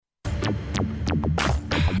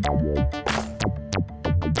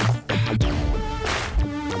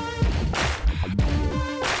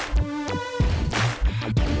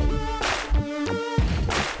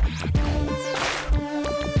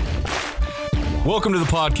Welcome to the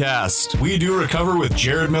podcast. We Do Recover with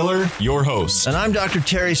Jared Miller, your host. And I'm Dr.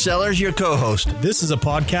 Terry Sellers, your co-host. This is a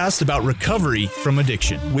podcast about recovery from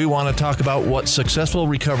addiction. We want to talk about what successful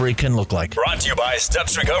recovery can look like. Brought to you by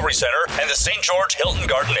Steps Recovery Center and the St. George Hilton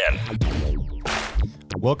Garden Inn.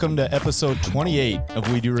 Welcome to episode 28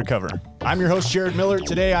 of We Do Recover. I'm your host, Jared Miller.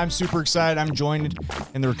 Today, I'm super excited. I'm joined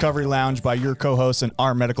in the Recovery Lounge by your co-host and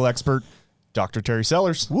our medical expert, Dr. Terry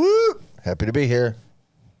Sellers. Woo! Happy to be here.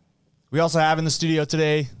 We also have in the studio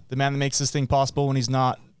today the man that makes this thing possible when he's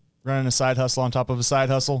not running a side hustle on top of a side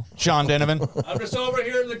hustle, Sean Denovan. I'm just over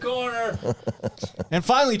here in the corner. And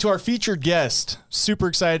finally, to our featured guest, super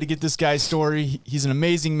excited to get this guy's story. He's an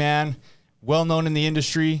amazing man, well known in the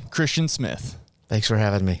industry, Christian Smith. Thanks for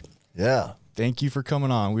having me. Yeah. Thank you for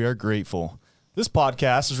coming on. We are grateful. This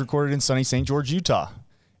podcast is recorded in sunny St. George, Utah.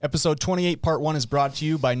 Episode 28, part 1 is brought to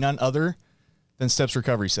you by none other than Steps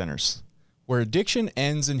Recovery Centers, where addiction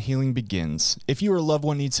ends and healing begins. If you or a loved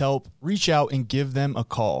one needs help, reach out and give them a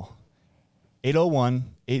call.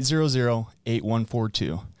 801-800-8142.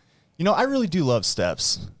 You know, I really do love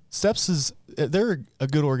Steps. Steps they're a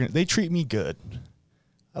good organization. They treat me good.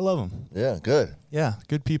 I love them. Yeah, good. Yeah,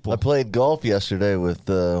 good people. I played golf yesterday with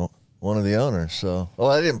one of the owners. So,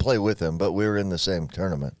 I didn't play with him, but we were in the same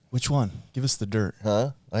tournament. Which one? Give us the dirt.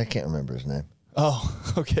 Huh? I can't remember his name.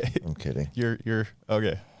 Oh, okay. I'm kidding. You're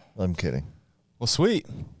okay. I'm kidding. Well, sweet.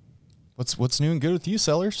 What's new and good with you,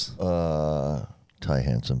 Sellers? Ty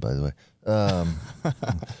Hansen, by the way.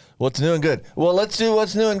 What's new and good? Well, let's do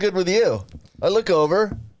what's new and good with you. I look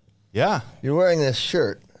over. Yeah. You're wearing this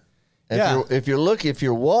shirt. Yeah. If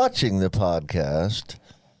you're watching the podcast,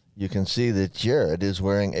 you can see that Jared is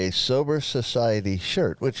wearing a Sober Society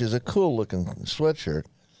shirt, which is a cool looking sweatshirt.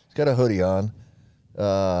 He's got a hoodie on.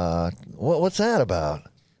 What's that about?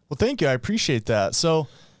 Well, thank you. I appreciate that. So,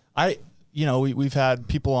 we've had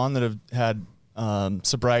people on that have had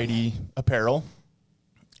sobriety apparel,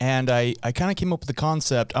 and I kind of came up with the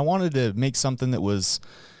concept. I wanted to make something that was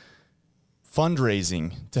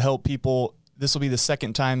fundraising to help people. This will be the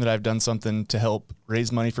second time that I've done something to help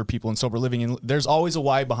raise money for people in sober living, and there's always a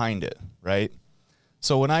why behind it, right?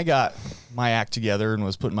 So when I got my act together and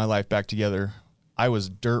was putting my life back together, I was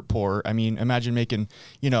dirt poor. I mean, imagine making,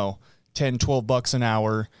 $10, $12 an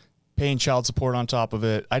hour, paying child support on top of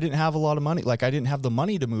it. I didn't have a lot of money. Like, I didn't have the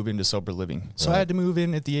money to move into sober living. So I had to move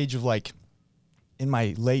in at the age of in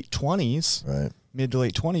my late 20s, mid to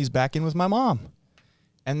late 20s, back in with my mom.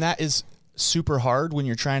 And that is super hard when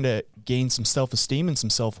you're trying to gain some self-esteem and some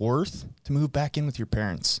self-worth to move back in with your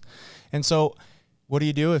parents. And so what do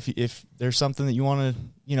you do if there's something that you want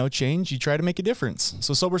to, change? You try to make a difference.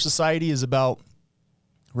 So Sober Society is about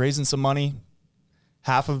raising some money,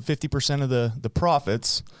 half of 50% of the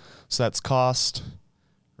profits. So that's cost,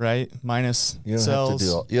 right? Minus sales.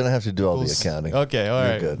 You don't have to do all the accounting. Okay, all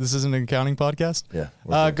right. Good. This isn't an accounting podcast? Yeah.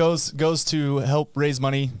 Goes to help raise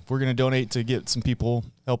money. We're going to donate to get some people,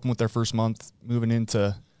 help them with their first month moving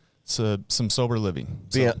into some sober living.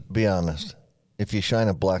 Be honest. If you shine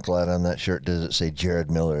a black light on that shirt, does it say Jared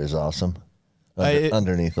Miller is awesome?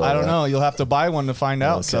 Underneath all I don't that? know. You'll have to buy one to find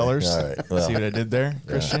out, Okay. Sellers. All right. Well, see what I did there,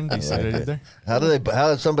 Christian? Do you see what I did there? How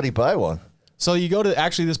did somebody buy one? So you go to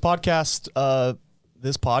this podcast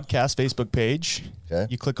Facebook page. Okay.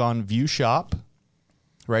 You click on View Shop.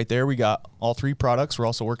 Right there, we got all 3 products. We're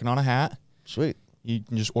also working on a hat. Sweet. You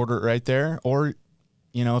can just order it right there. Or,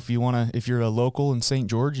 if you're a local in St.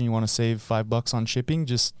 George and you want to save $5 on shipping,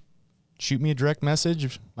 just shoot me a direct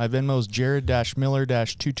message. My Venmo is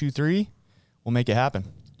Jared-Miller-223. We'll make it happen.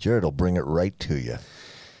 Jared will bring it right to you.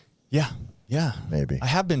 Yeah. Maybe. I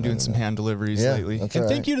have been doing some hand deliveries lately. And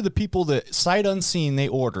thank you to the people that sight unseen they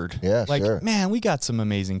ordered. Yeah, sure. Man, we got some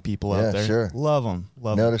amazing people out there. Sure. Love them.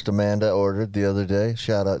 Noticed Amanda ordered the other day.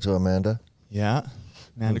 Shout out to Amanda. Yeah.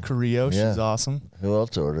 Amanda Carrillo, she's awesome. Who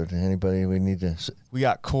else ordered? Anybody we need to... We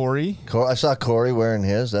got Corey. I saw Corey wearing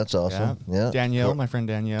his. That's awesome. Yeah. Danielle, my friend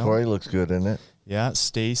Danielle. Corey looks good in it. Yeah.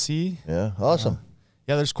 Stacy. Yeah. Awesome.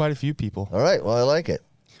 Yeah, there's quite a few people. All right. Well, I like it.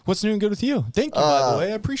 What's new and good with you? Thank you, by the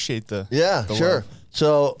way. I appreciate the sure. love.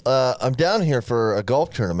 So I'm down here for a golf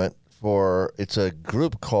tournament it's a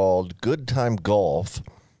group called Good Time Golf,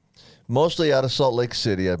 mostly out of Salt Lake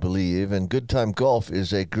City, I believe. And Good Time Golf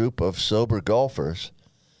is a group of sober golfers.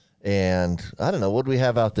 And I don't know, what did we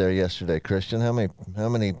have out there yesterday, Christian? How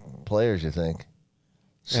many players you think?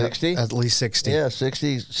 60? At least 60. Yeah,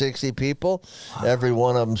 60 people. Wow. Every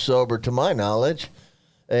one of them sober, to my knowledge.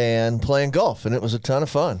 and playing golf, and it was a ton of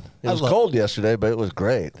fun. It was cold yesterday, but it was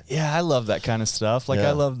great. Yeah, I love that kind of stuff. Like,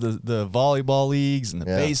 I love the volleyball leagues and the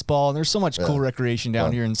baseball, and there's so much cool recreation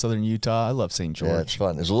down here in southern Utah. I love St. George. Yeah, it's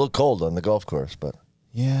fun. It's a little cold on the golf course, but...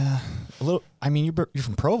 Yeah. A little. I mean, you're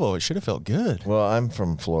from Provo. It should have felt good. Well, I'm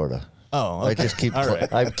from Florida. Oh, okay. I just keep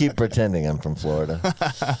right. I keep pretending I'm from Florida.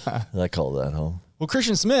 I call that home. Well,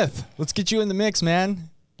 Christian Smith, let's get you in the mix, man.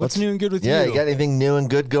 What's new and good with you? Yeah, you got anything new and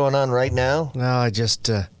good going on right now? No, I just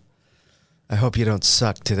I hope you don't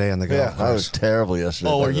suck today on the golf course. I was terrible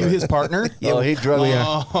yesterday. Oh, are you his partner? Oh, he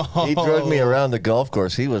drug me around the golf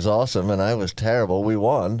course. He was awesome, and I was terrible. We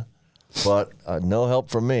won, but no help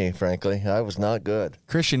from me, frankly. I was not good.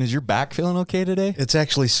 Christian, is your back feeling okay today? It's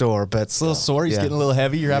actually sore, but It's a little sore. He's yeah. getting a little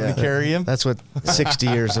heavy. You're having to carry him. That's what 60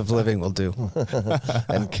 years of living will do.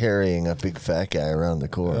 And carrying a big fat guy around the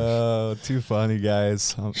course. Oh, too funny,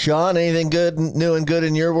 guys. Sean, anything good, new and good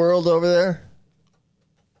in your world over there?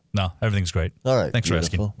 No, everything's great. All right. Thanks for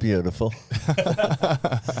asking. Beautiful.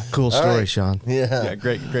 Cool story, right. Sean. Yeah,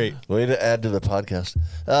 great. Way to add to the podcast.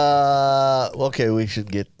 Okay, we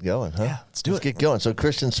should get going, huh? Yeah, let's get going. So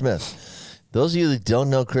Christian Smith. Those of you that don't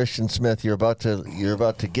know Christian Smith, you're about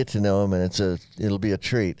to get to know him, and it'll be a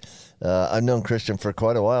treat. I've known Christian for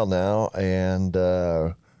quite a while now, and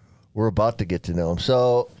we're about to get to know him.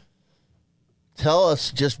 So tell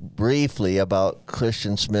us just briefly about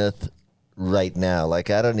Christian Smith right now. Like,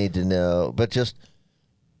 I don't need to know, but just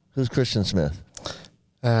who's Christian Smith?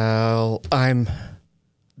 I'm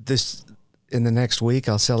in the next week.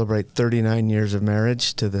 I'll celebrate 39 years of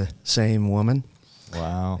marriage to the same woman.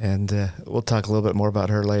 Wow. And we'll talk a little bit more about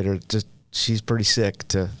her later. Just she's pretty sick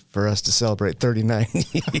for us to celebrate 39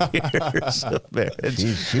 years of marriage.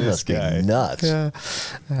 She must be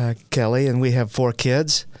nuts. Kelly, and we have 4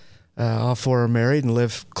 kids. All 4 are married and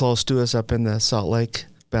live close to us up in the Salt Lake,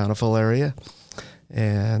 Bountiful area.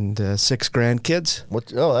 And 6 grandkids.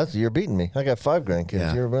 You're beating me. I got 5 grandkids.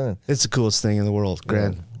 Yeah. You're running. It's the coolest thing in the world.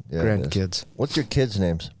 Grandkids. What's your kids'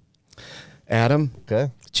 names? Adam.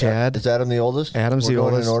 Okay. Chad. Is Adam the oldest? Adam's We're the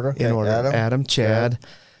going oldest. in order? In order. Okay. Adam, Chad.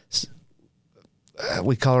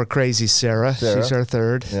 We call her Crazy Sarah. She's our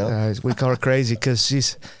third. Yeah. We call her Crazy because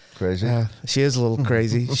she's crazy. She is a little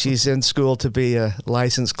crazy. She's in school to be a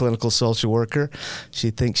licensed clinical social worker.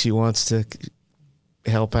 She thinks she wants to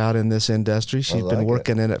help out in this industry. She's been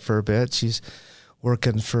working in it for a bit. She's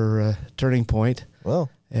working for Turning Point. Well.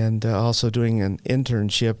 And also doing an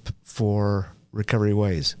internship for Recovery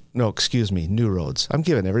Ways. No, excuse me, New Roads. I'm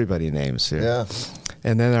giving everybody names here. Yeah.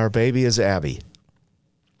 And then our baby is Abby.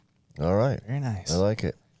 All right. Very nice. I like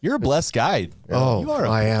it. You're a blessed guy. Oh, you are a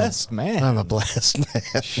blessed man. I'm a blessed man.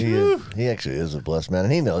 He actually is a blessed man,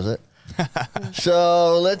 and he knows it.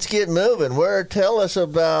 So let's get moving. Tell us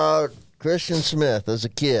about Christian Smith as a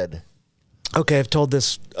kid. Okay, I've told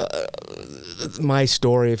this, my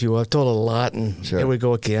story, if you will. I've told it a lot, and Sure. Here we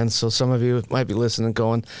go again. So some of you might be listening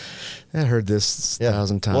going, I heard this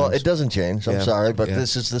 1,000 times. Well, it doesn't change. I'm Yeah. sorry, but Yeah.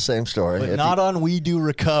 this is the same story. But not on We Do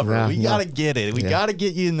Recover. Yeah, we no. got to get it. We Yeah. got to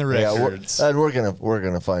get you in the Yeah, records. we're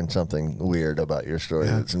gonna find something weird about your story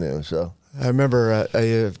that's new. So I remember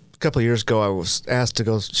a couple of years ago, I was asked to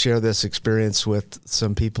go share this experience with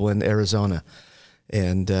some people in Arizona.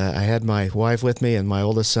 And I had my wife with me and my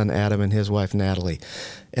oldest son, Adam, and his wife, Natalie.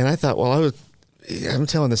 And I thought, I'm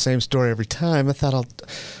telling the same story every time. I thought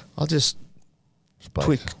I'll just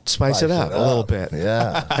spice it up a little bit.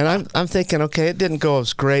 Yeah. And I'm thinking, okay, it didn't go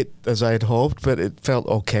as great as I had hoped, but it felt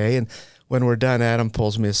okay. And when we're done, Adam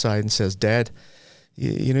pulls me aside and says, Dad,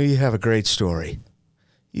 you know, you have a great story.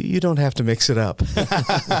 You don't have to mix it up.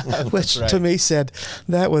 Which to me said,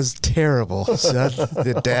 that was terrible. Son.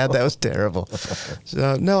 Dad, that was terrible.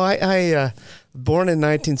 So, no, I born in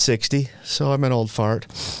 1960, so I'm an old fart.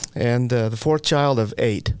 And the 4th child of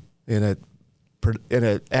 8 in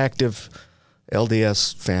an active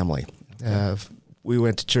LDS family. We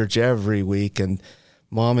went to church every week, and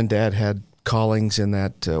Mom and Dad had callings in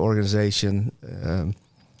that organization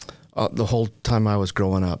the whole time I was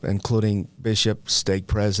growing up, including Bishop, Stake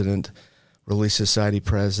President, Relief Society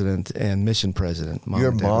President, and Mission President.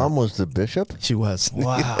 Your mom was the bishop? She was.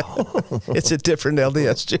 Wow. It's a different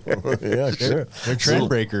LDS chair. Yeah, sure. They're trend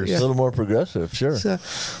breakers. A little more progressive, sure. So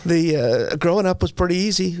the growing up was pretty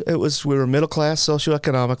easy. We were middle class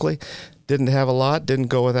socioeconomically, didn't have a lot, didn't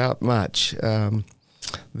go without much.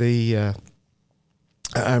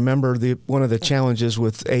 I remember one of the challenges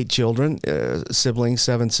with 8 children, 7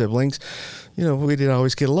 siblings. You know, we didn't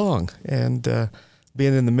always get along, and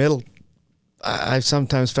being in the middle, I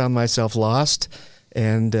sometimes found myself lost.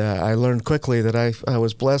 And I learned quickly that I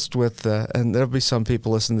was blessed with, and there'll be some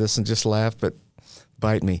people listening to this and just laugh, but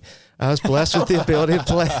bite me. I was blessed with the ability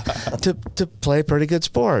to play pretty good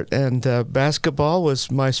sport, and basketball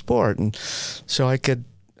was my sport, and so I could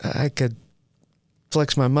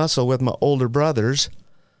flex my muscle with my older brothers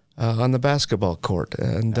on the basketball court,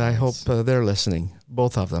 and I hope they're listening.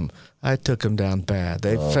 Both of them. I took them down bad.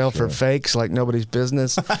 They fell for fakes like nobody's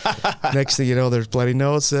business. Next thing you know, there's bloody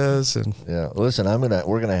noses. And Yeah, listen,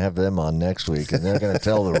 we're gonna have them on next week, and they're gonna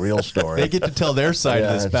tell the real story. They get to tell their side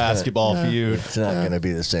of this basketball feud. It's not gonna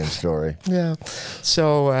be the same story. yeah,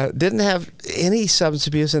 so didn't have any substance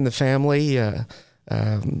abuse in the family.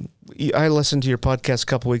 I listened to your podcast a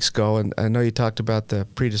couple weeks ago, and I know you talked about the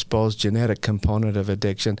predisposed genetic component of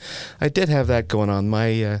addiction. I did have that going on.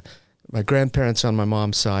 My grandparents on my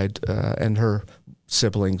mom's side and her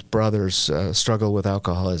siblings, brothers, struggle with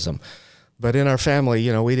alcoholism. But in our family,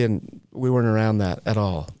 we weren't around that at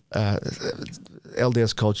all.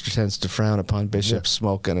 LDS culture tends to frown upon bishops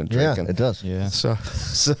smoking and drinking. Yeah, it does. Yeah. So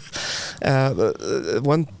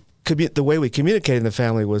the way we communicated in the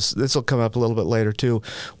family was, this will come up a little bit later too,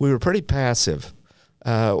 we were pretty passive.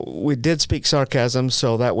 We did speak sarcasm,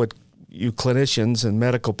 so that would, you clinicians and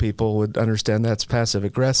medical people would understand that's passive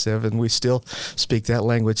aggressive, and we still speak that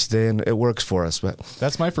language today, and it works for us. But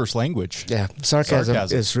That's my first language. yeah, sarcasm.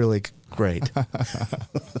 is really great.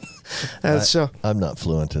 So I'm not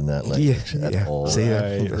fluent in that language at all. See,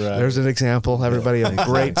 Right. there's an example. Everybody of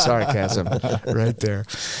great sarcasm right there.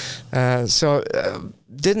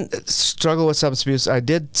 Didn't struggle with substance abuse. I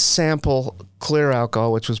did sample clear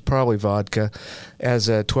alcohol, which was probably vodka, as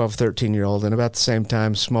a 12, 13-year-old, and about the same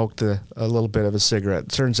time smoked a little bit of a cigarette.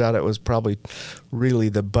 Turns out it was probably really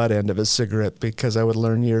the butt end of a cigarette, because I would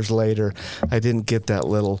learn years later I didn't get that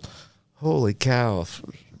little, holy cow,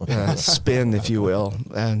 spin, if you will.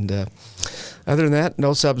 And other than that,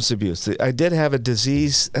 no substance abuse. I did have a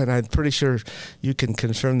disease, and I'm pretty sure you can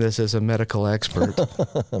confirm this as a medical expert.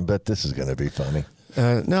 I bet this is going to be funny.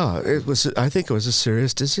 No, it was. I think it was a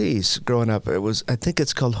serious disease growing up. I think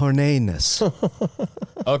it's called horniness.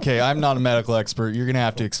 Okay, I'm not a medical expert. You're going to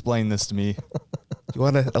have to explain this to me. You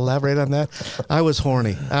want to elaborate on that? I was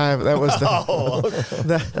horny. That was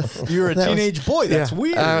the. You were a teenage boy. That's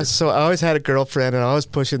weird. So I always had a girlfriend, and I was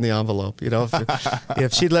pushing the envelope.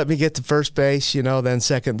 If she'd let me get to first base, then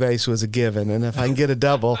second base was a given, and if I can get a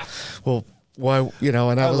double, well. Why,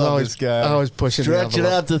 and I was always pushing the Stretch it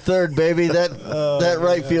envelope. out to third, baby. That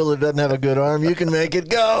right fielder doesn't have a good arm. You can make it.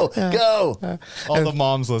 Go. All the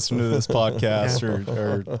moms listening to this podcast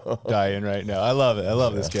are dying right now. I love it. I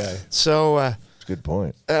love this guy. So, That's a good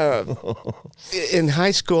point. in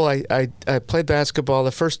high school, I played basketball.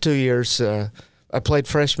 The first 2 years, I played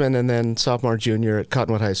freshman and then sophomore, junior at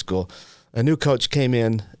Cottonwood High School. A new coach came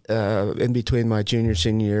in between my junior,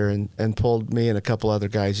 senior year and pulled me and a couple other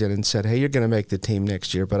guys in and said, hey, you're going to make the team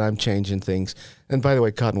next year, but I'm changing things. And by the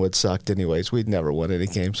way, Cottonwood sucked anyways. We'd never won any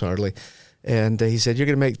games hardly. And he said, you're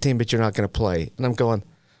going to make the team, but you're not going to play. And I'm going,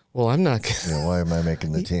 well, I'm not going Why am I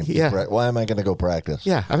making the team? Yeah. Why am I going to go practice?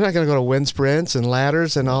 Yeah, I'm not going to go to wind sprints and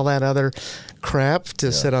ladders and all that other crap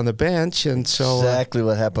to sit on the bench. And so Exactly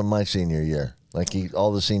what happened my senior year. Like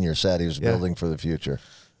all the seniors said, he was building for the future.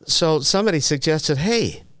 So somebody suggested,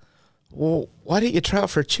 hey, well, why don't you try out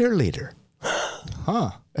for a cheerleader?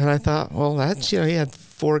 Huh. And I thought, well, that's, he had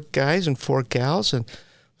 4 guys and 4 gals. And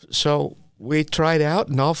so we tried out,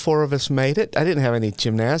 and all 4 of us made it. I didn't have any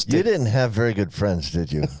gymnastics. You didn't have very good friends,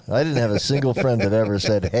 did you? I didn't have a single friend that ever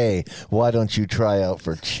said, hey, why don't you try out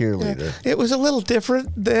for cheerleader? It was a little different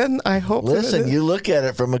then, I hope. Listen, you look at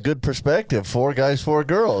it from a good perspective. 4 guys, 4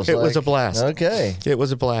 girls. It was a blast. Okay. It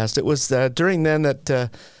was a blast. It was during then that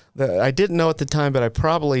I didn't know at the time, but I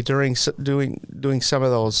probably doing some of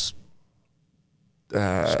those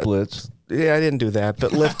Splits. Yeah, I didn't do that,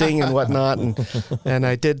 but lifting and whatnot, and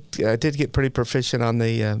I did get pretty proficient on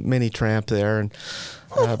the mini tramp there, and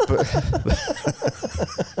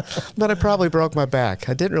but I probably broke my back.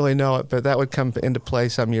 I didn't really know it, but that would come into play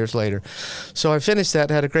some years later. So I finished that,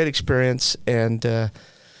 had a great experience, and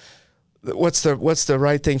what's the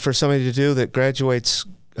right thing for somebody to do that graduates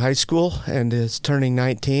high school and is turning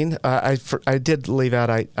 19? I did leave out.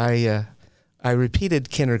 I repeated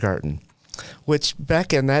kindergarten. Which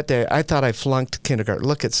back in that day, I thought I flunked kindergarten.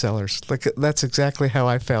 Look at Sellers. That's exactly how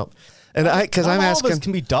I felt. And because I'm asking, all of us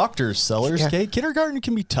can be doctors, Sellers. Okay, kindergarten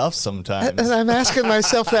can be tough sometimes. And I'm asking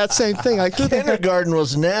myself that same thing. Like, kindergarten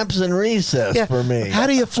was naps and recess for me. How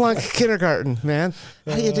do you flunk kindergarten, man?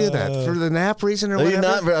 How do you do that? For the nap reason or whatever?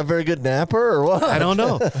 Are you not a very good napper or what? I don't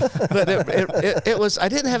know. But it was. I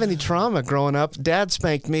didn't have any trauma growing up. Dad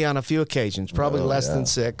spanked me on a few occasions, probably less than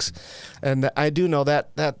 6, and I do know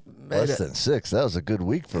that less than 6. That was a good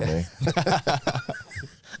week for me.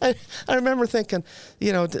 I remember thinking,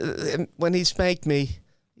 when he spanked me,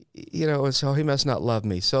 it was, he must not love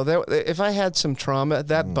me. So if I had some trauma,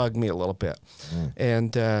 that bugged me a little bit.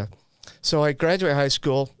 And So I graduated high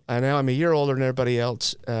school, and now I'm a year older than everybody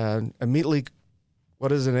else. Immediately, what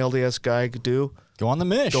does an LDS guy do? Go on the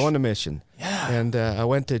mission. Go on the mission. Yeah. And I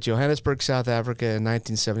went to Johannesburg, South Africa in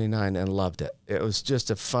 1979 and loved it. It was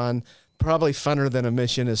just probably funner than a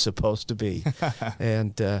mission is supposed to be.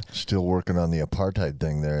 And still working on the apartheid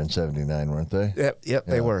thing there in 79, weren't they? Yep,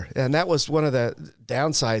 they were. And that was one of the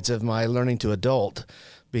downsides of my learning to adult,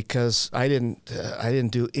 because I didn't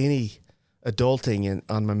do any adulting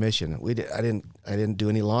on my mission. I didn't do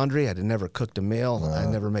any laundry. I never cooked a meal. I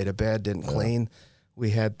never made a bed, didn't clean.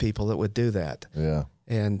 We had people that would do that. Yeah.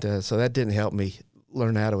 And so that didn't help me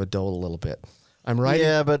learn how to adult a little bit. I'm writing.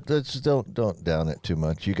 Yeah, but don't down it too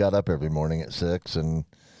much. You got up every morning at 6 and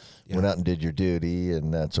went out and did your duty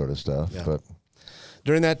and that sort of stuff. Yeah. But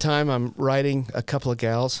during that time, I'm writing a couple of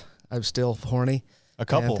gals. I'm still horny. A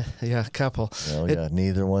couple. And, a couple. Well,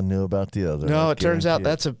 neither one knew about the other. No, it turns out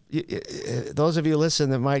those of you listen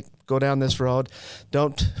that might go down this road,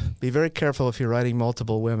 don't be very careful if you're writing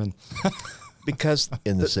multiple women. Because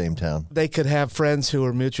in the same town, they could have friends who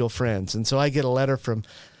are mutual friends. And so I get a letter from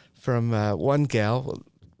one gal,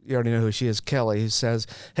 you already know who she is, Kelly, who says,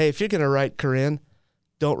 "Hey, if you're going to write Corinne,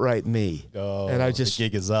 don't write me." Oh, and I the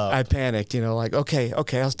gig is up. I panicked, like, okay,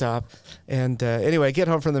 I'll stop. And anyway, I get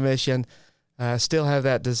home from the mission. Still have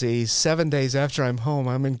that disease. 7 days after I'm home,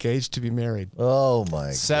 I'm engaged to be married. Oh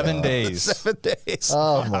my! 7 days. 7 days.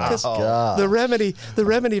 Oh my God! The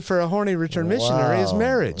remedy for a horny return missionary is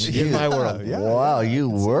marriage in my world. Wow, you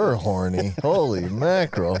were horny. Holy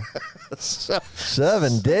mackerel!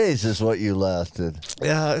 7 days is what you lasted.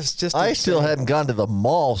 Yeah, it's just. I still hadn't gone to the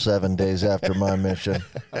mall 7 days after my mission.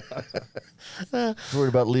 Worried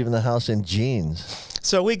about leaving the house in jeans.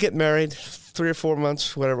 So we get married 3 or 4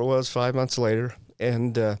 months, whatever it was, 5 months later,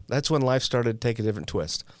 and that's when life started to take a different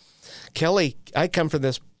twist. Kelly, I come from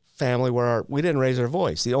this family where we didn't raise our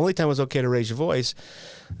voice. The only time it was okay to raise your voice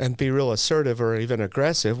and be real assertive or even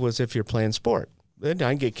aggressive was if you're playing sport. Then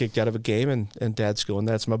I'd get kicked out of a game, and Dad's going,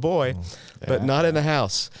 "That's my boy," but not in the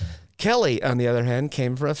house. Kelly, on the other hand,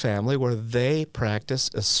 came from a family where they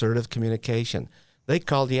practiced assertive communication. They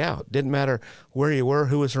called you out. Didn't matter where you were,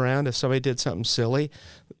 who was around. If somebody did something silly,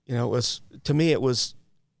 it was, to me, it was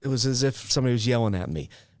as if somebody was yelling at me.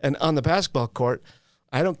 And on the basketball court,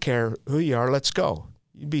 I don't care who you are. Let's go.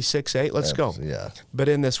 You be 6'8", let's go. Yeah. But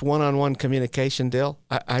in this one-on-one communication deal,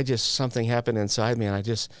 I just, something happened inside me, and I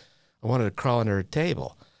wanted to crawl under a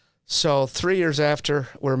table. So 3 years after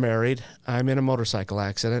we're married, I'm in a motorcycle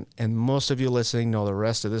accident, and most of you listening know the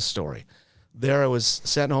rest of this story. There I was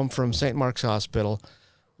sent home from St. Mark's Hospital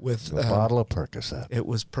with a bottle of Percocet. It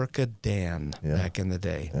was Percodan back in the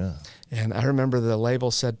day. Yeah. And I remember the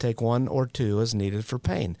label said take 1 or 2 as needed for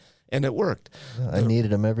pain, and it worked. I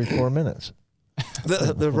needed them every 4 minutes.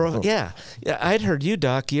 Yeah. I'd heard you,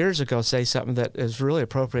 Doc, years ago say something that is really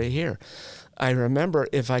appropriate here. I remember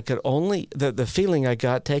if I could only, the feeling I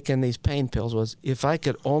got taking these pain pills was if I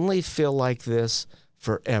could only feel like this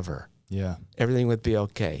forever, everything would be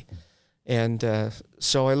okay. And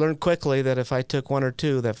so I learned quickly that if I took 1 or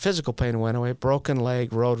 2, that physical pain went away, broken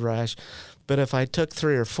leg, road rash. But if I took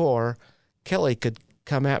 3 or 4, Kelly could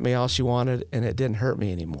come at me all she wanted, and it didn't hurt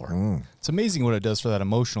me anymore. It's amazing what it does for that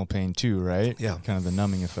emotional pain too, right? Yeah. Kind of the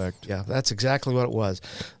numbing effect. Yeah, that's exactly what it was.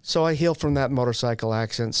 So I healed from that motorcycle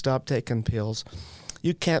accident, stopped taking pills.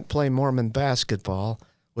 You can't play Mormon basketball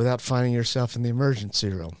without finding yourself in the emergency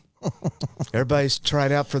room. Everybody's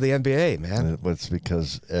trying out for the NBA, man. It's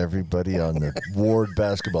because everybody on the ward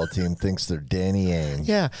basketball team thinks they're Danny Ainge.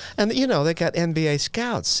 Yeah, and they got NBA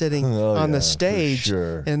scouts sitting on the stage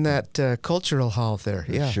in that cultural hall there.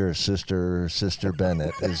 Yeah, sure. Sister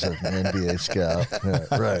Bennett is an NBA scout. Yeah,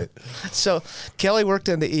 right. So Kelly worked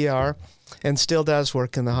in the ER and still does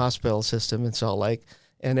work in the hospital system in Salt Lake.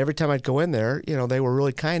 And every time I'd go in there, they were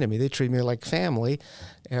really kind to me. They treated me like family.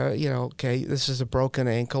 Okay, this is a broken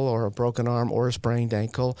ankle or a broken arm or a sprained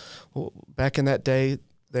ankle. Well, back in that day,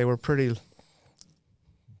 they were pretty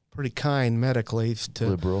kind medically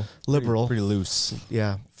to liberal, pretty loose.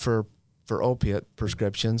 Yeah, for opiate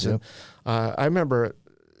prescriptions. Yep. And I remember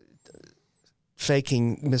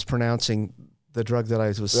mispronouncing the drug that I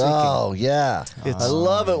was seeking. Oh, yeah. I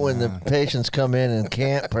love it when the patients come in and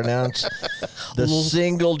can't pronounce the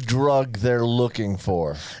single drug they're looking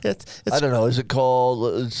for. It's I don't know. Is it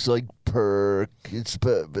called? It's like Perk.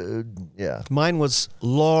 Yeah. Mine was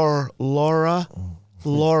Laura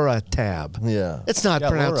Tab. Yeah. It's not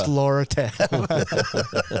pronounced Laura Tab.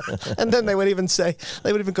 And then they would even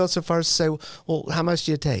go so far as to say, well, how much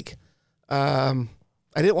do you take?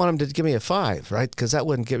 I didn't want them to give me a 5, right? Because that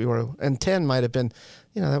wouldn't get me where, and 10 might have been,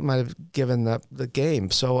 that might have given the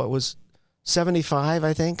game. So it was 75,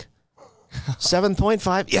 I think.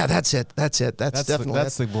 7.5. Yeah, that's it. That's definitely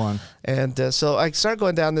that's the one. And so I started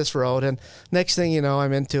going down this road, and next thing you know,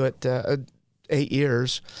 I'm into it 8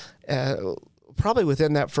 years. Probably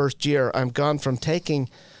within that first year, I'm gone from taking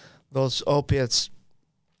those opiates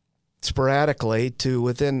sporadically to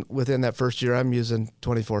within that first year, I'm using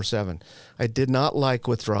 24/7. I did not like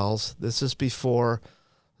withdrawals. This is before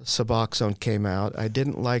Suboxone came out. I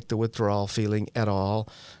didn't like the withdrawal feeling at all.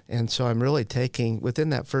 And so I'm really taking, within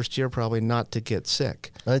that first year, probably not to get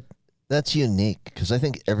sick. That's unique because I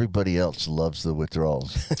think everybody else loves the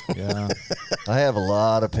withdrawals. Yeah. I have a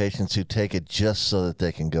lot of patients who take it just so that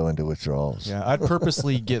they can go into withdrawals. Yeah, I'd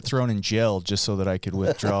purposely get thrown in jail just so that I could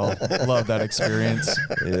withdraw. Love that experience.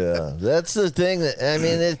 Yeah, that's the thing.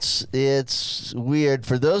 It's weird.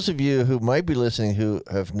 For those of you who might be listening who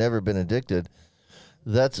have never been addicted,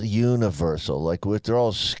 that's universal. Like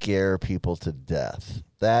withdrawals scare people to death.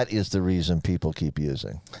 That is the reason people keep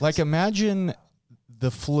using. Like imagine the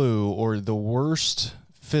flu or the worst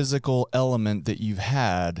physical element that you've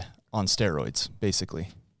had on steroids, basically,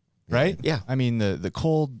 right? Yeah. I mean, the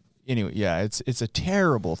cold, anyway, yeah, it's a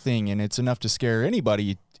terrible thing, and it's enough to scare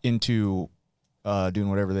anybody into doing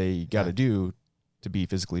whatever they got to do to be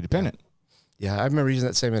physically dependent. Yeah, I remember using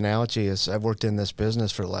that same analogy as I've worked in this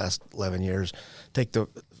business for the last 11 years.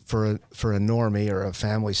 For a normie or a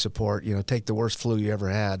family support, take the worst flu you ever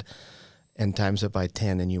had and times it by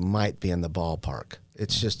 10, and you might be in the ballpark.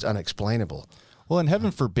 It's just unexplainable. Well, and heaven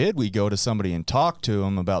forbid we go to somebody and talk to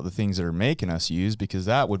them about the things that are making us use, because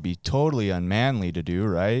that would be totally unmanly to do,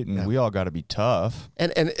 right? And we all got to be tough.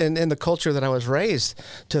 And in the culture that I was raised,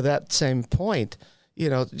 to that same point,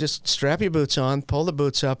 just strap your boots on, pull the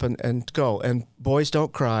boots up, and go. And boys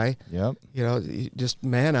don't cry. Yep. You just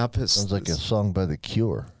man up. Sounds like a song by The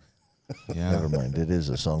Cure. Yeah. Never mind. It is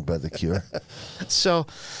a song by The Cure. So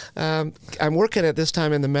I'm working at this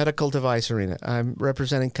time in the medical device arena. I'm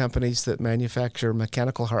representing companies that manufacture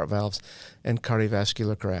mechanical heart valves and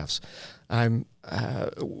cardiovascular grafts. I'm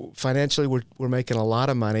financially, we're making a lot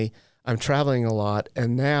of money. I'm traveling a lot.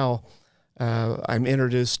 And now I'm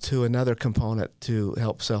introduced to another component to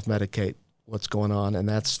help self-medicate what's going on, and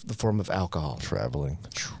that's the form of alcohol. Traveling.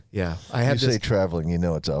 Yeah. I had say traveling,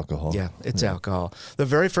 it's alcohol. Yeah, it's alcohol. The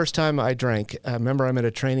very first time I drank, I remember I'm at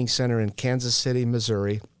a training center in Kansas City,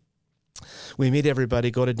 Missouri. We meet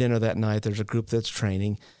everybody, go to dinner that night. There's a group that's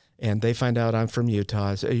training, and they find out I'm from Utah.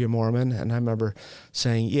 I say, "Are you Mormon?" And I remember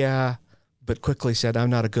saying, "Yeah," but quickly said, "I'm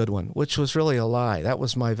not a good one," which was really a lie. That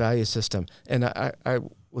was my value system, and I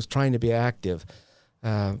was trying to be active.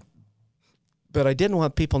 But I didn't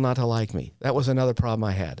want people not to like me. That was another problem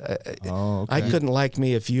I had. I couldn't like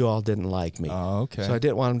me if you all didn't like me. Oh, okay. So I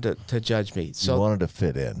didn't want them to judge me. So you wanted to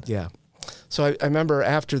fit in. Yeah. So I remember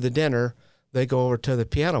after the dinner, they go over to the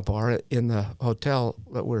piano bar in the hotel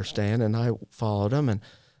that we're staying, and I followed them,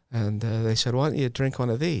 and they said, "Why don't you drink one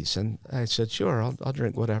of these?" And I said, "Sure, I'll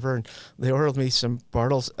drink whatever." And they ordered me some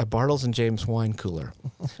Bartles and James wine cooler,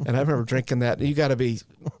 and I remember drinking that. You got to be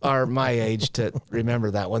my age to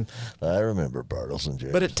remember that one. I remember Bartles and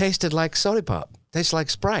James. But it tasted like soda pop. Tastes like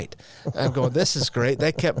Sprite. I'm going, this is great.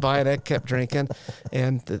 They kept buying it, kept drinking,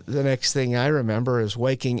 and the next thing I remember is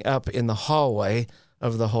waking up in the hallway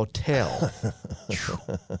of the hotel,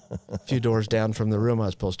 a few doors down from the room I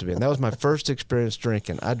was supposed to be in. That was my first experience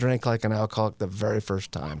drinking. I drank like an alcoholic the very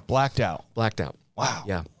first time. Blacked out. Wow.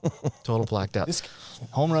 Yeah. Total blacked out. This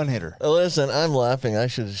home run hitter. Listen, I'm laughing. I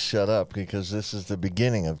should shut up because this is the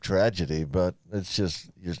beginning of tragedy, but it's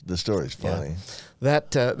just the story's funny. Yeah.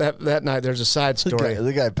 That night, there's a side story.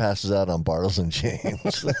 The guy passes out on Bartles and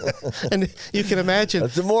James. And you can imagine.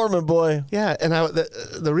 That's a Mormon boy. Yeah, and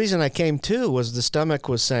the reason I came to was the stomach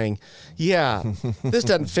was saying, "Yeah, this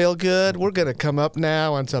doesn't feel good. We're going to come up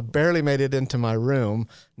now." And so I barely made it into my room,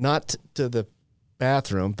 not to the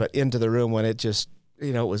bathroom, but into the room when it just,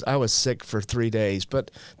 I was sick for 3 days,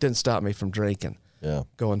 but didn't stop me from drinking. Yeah.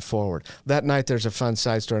 Going forward. That night, there's a fun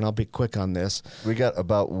side story, and I'll be quick on this. We got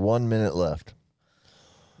about 1 minute left.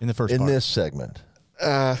 In the first part. this segment.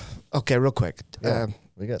 Okay, real quick. Yeah,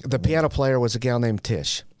 the piano player was a gal named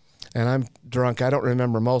Tish, and I'm drunk. I don't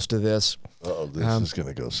remember most of this. This is going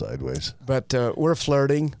to go sideways. But we're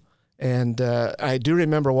flirting, and I do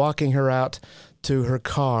remember walking her out to her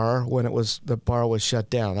car when the bar was shut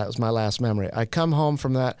down. That was my last memory. I come home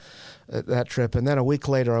from that trip, and then a week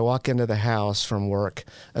later I walk into the house from work,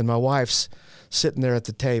 and my wife's sitting there at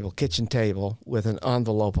the kitchen table, with an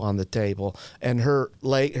envelope on the table, and her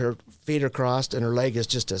feet are crossed, and her leg is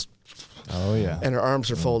just as. Oh yeah. And her arms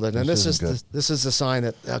are folded, and this is the sign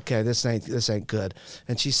that this ain't good.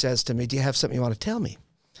 And she says to me, "Do you have something you want to tell me?"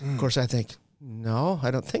 Of course, I think, No,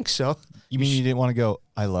 I don't think so. You mean you didn't want to go,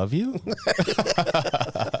 I love you?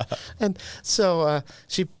 And so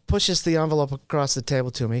she pushes the envelope across the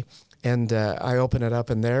table to me, and I open it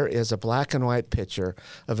up, and there is a black and white picture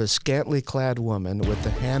of a scantily clad woman with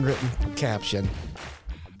the handwritten caption,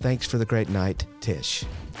 "Thanks for the great night, Tish."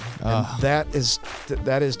 And that is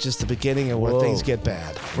just the beginning of where things get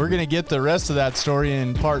bad. We're going to get the rest of that story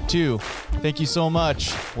in part 2. Thank you so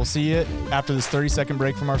much. We'll see you after this 30-second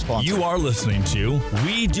break from our sponsor. You are listening to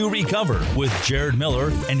We Do Recover with Jared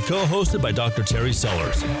Miller and co-hosted by Dr. Terry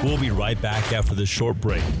Sellers. We'll be right back after this short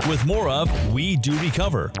break with more of We Do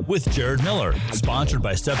Recover with Jared Miller, sponsored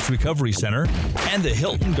by Steps Recovery Center and the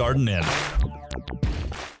Hilton Garden Inn.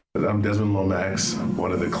 I'm Desmond Lomax,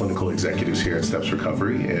 one of the clinical executives here at Steps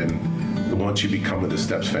Recovery, and once you become of the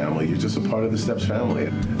Steps family, you're just a part of the Steps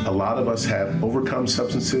family. A lot of us have overcome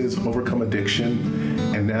substances, overcome addiction,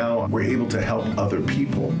 and now we're able to help other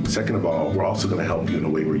people. Second of all, we're also going to help you in a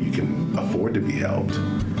way where you can afford to be helped.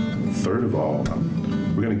 Third of all,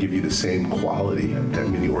 we're going to give you the same quality that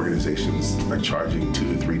many organizations are charging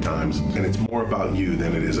 2 to 3 times, and it's more about you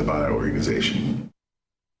than it is about our organization.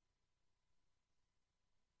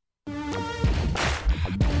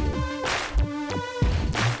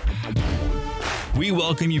 We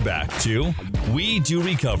welcome you back to We Do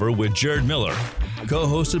Recover with Jared Miller,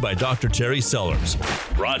 co-hosted by Dr. Terry Sellers.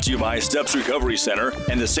 Brought to you by Steps Recovery Center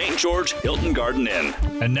and the St. George Hilton Garden Inn.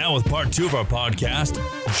 And now with part 2 of our podcast,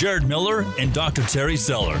 Jared Miller and Dr. Terry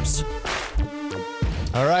Sellers.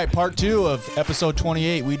 All right, part 2 of episode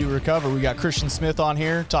 28, We Do Recover. We got Christian Smith on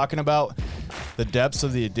here talking about the depths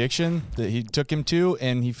of the addiction that he took him to,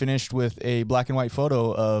 and he finished with a black and white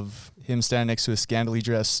photo of him standing next to a scantily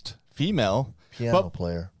dressed female.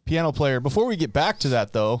 Piano player. Before we get back to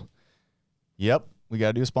that, though, we got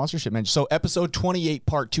to do a sponsorship mention. So episode 28,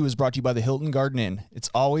 part 2 is brought to you by the Hilton Garden Inn. It's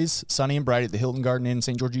always sunny and bright at the Hilton Garden Inn in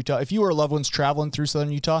St. George, Utah. If you or loved ones traveling through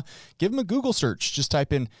southern Utah, give them a Google search. Just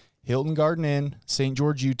type in Hilton Garden Inn, St.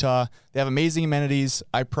 George, Utah. They have amazing amenities.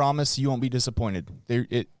 I promise you won't be disappointed.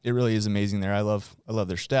 It really is amazing there. I love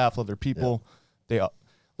their staff, love their people. Yeah.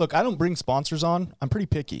 Look, I don't bring sponsors on. I'm pretty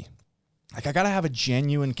picky. Like, I got to have a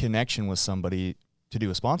genuine connection with somebody to do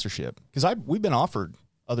a sponsorship, because we've been offered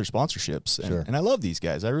other sponsorships, and I love these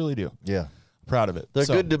guys. I really do. Yeah. I'm proud of it. They're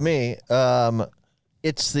good to me.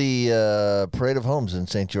 It's the Parade of Homes in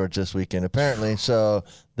St. George this weekend, apparently. So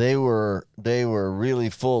they were really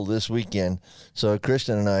full this weekend. So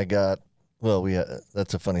Christian and I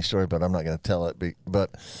that's a funny story, but I'm not going to tell it.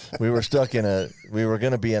 But we were we were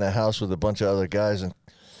going to be in a house with a bunch of other guys, and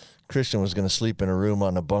Christian was going to sleep in a room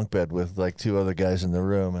on a bunk bed with like 2 other guys in the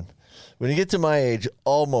room. And when you get to my age,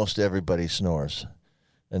 almost everybody snores.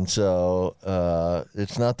 And so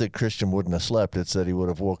it's not that Christian wouldn't have slept. It's that he would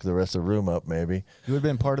have woke the rest of the room up maybe. You would have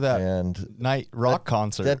been part of that night rock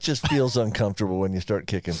concert. That just feels uncomfortable when you start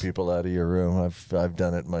kicking people out of your room. I've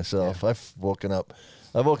done it myself. Yeah. I've woken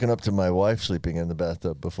up to my wife sleeping in the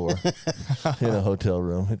bathtub before in a hotel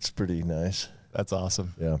room. It's pretty nice. That's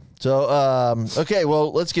awesome. Yeah. So, okay,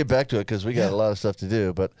 well, let's get back to it because we got a lot of stuff to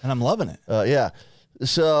do. And I'm loving it. Yeah.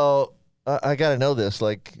 So I got to know this.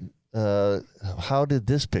 Like, how did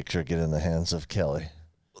this picture get in the hands of Kelly?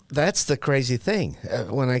 That's the crazy thing.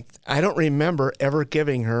 When I don't remember ever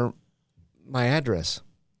giving her my address.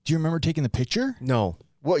 Do you remember taking the picture? No.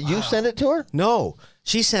 What, you sent it to her? No.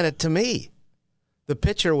 She sent it to me. The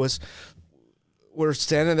picture was, we're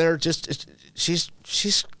standing there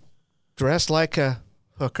she's dressed like a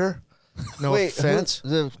hooker. No offense.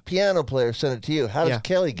 The piano player sent it to you. How does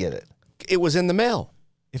Kelly get it? It was in the mail.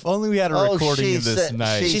 If only we had a recording of this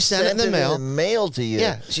night. She sent it in the mail to you.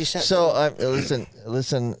 Yeah, she sent. So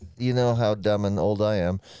listen. You know how dumb and old I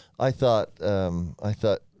am. I thought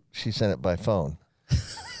she sent it by phone.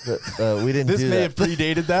 But, we didn't. This do may that. have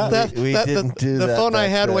predated that. We didn't do that. The phone I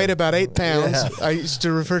had then. weighed about 8 pounds. Yeah. I used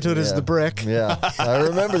to refer to it as the brick. Yeah, I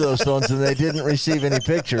remember those phones, and they didn't receive any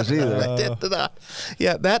pictures either.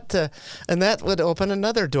 Yeah, and that would open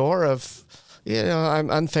another door of, I'm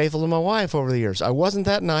unfaithful to my wife over the years. I wasn't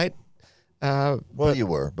that night. Well, you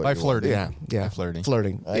were, but by flirting. Yeah, by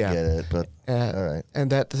flirting. I get it, but all right. And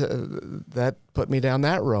that put me down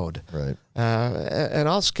that road. Right. And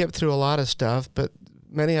I'll skip through a lot of stuff, but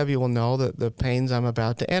many of you will know that the pains I'm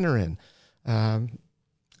about to enter in.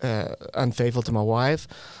 Unfaithful to my wife,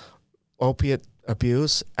 opiate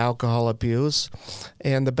abuse, alcohol abuse,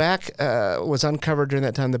 and the back was uncovered during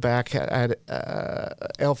that time. The back had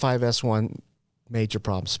L5S1 major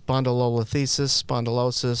problems: spondylolisthesis,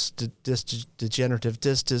 spondylosis, degenerative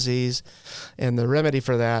disc disease, and the remedy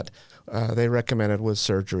for that they recommended was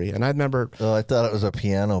surgery. And I remember. Oh, I thought it was a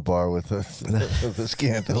piano bar with a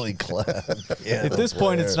scantily clad. At this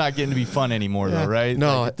point, it's not getting to be fun anymore, though, right?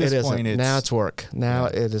 No, like at this it point, isn't. Now it's work. Now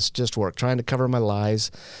it is just work, trying to cover my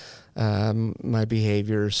lies, my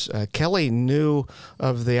behaviors. Kelly knew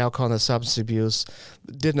of the alcohol and the substance abuse,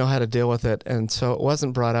 didn't know how to deal with it, and so it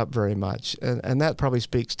wasn't brought up very much. And that probably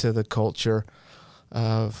speaks to the culture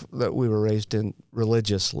that we were raised in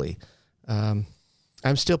religiously.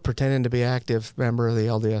 I'm still pretending to be an active member of the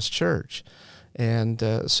LDS Church. And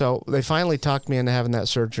so they finally talked me into having that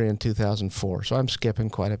surgery in 2004. So I'm skipping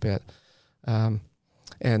quite a bit.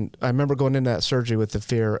 And I remember going into that surgery with the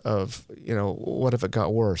fear of, what if it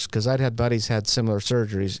got worse? Because I'd had buddies had similar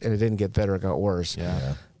surgeries and it didn't get better, it got worse.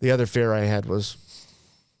 Yeah. The other fear I had was,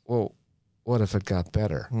 well, what if it got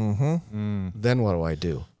better? Then what do I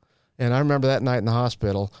do? And I remember that night in the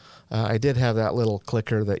hospital, I did have that little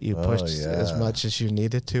clicker that you pushed as much as you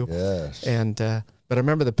needed to. Yes. And but I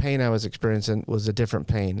remember the pain I was experiencing was a different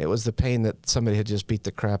pain. It was the pain that somebody had just beat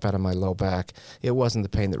the crap out of my low back. It wasn't the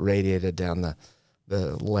pain that radiated down the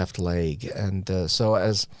left leg. And so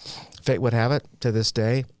as fate would have it, to this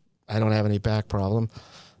day, I don't have any back problem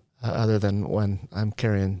other than when I'm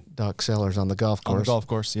carrying Doc Sellers on the golf course. On the golf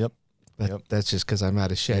course, yep. But that's just because I'm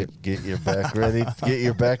out of shape. Get your back ready. Get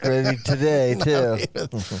your back ready today too.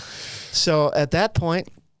 So at that point,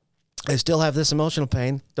 I still have this emotional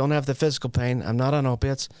pain. Don't have the physical pain. I'm not on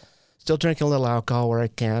opiates. Still drinking a little alcohol where I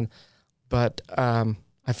can, but I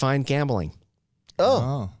find gambling.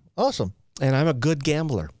 Oh, awesome! And I'm a good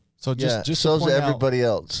gambler. So just to so's point out, everybody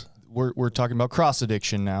else. We're talking about cross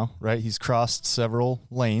addiction now, right? He's crossed several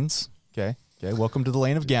lanes. Okay. Welcome to the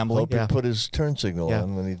lane of gambling. Hope he put his turn signal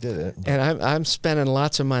on when he did it. And I'm spending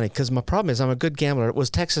lots of money because my problem is I'm a good gambler. It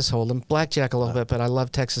was Texas Hold'em, blackjack a little bit, but I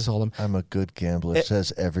love Texas Hold'em. I'm a good gambler,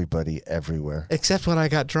 says everybody everywhere. Except when I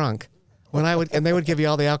got drunk. And they would give you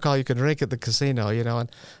all the alcohol you could drink at the casino,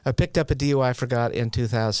 and I picked up a DUI I forgot in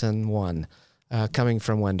 2001, coming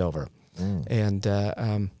from Wendover. And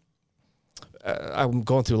I'm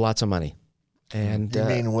going through lots of money. And you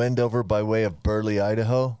mean Wendover by way of Burley,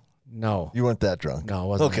 Idaho? No. You weren't that drunk? No, I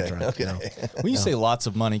wasn't that drunk. Okay. No. When you say lots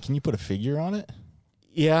of money, can you put a figure on it?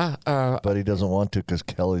 Yeah. But he doesn't want to because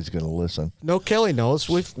Kelly's going to listen. No, Kelly knows.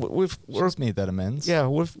 We've made that amends. Yeah,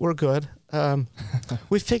 we're good.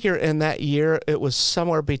 We figure in that year it was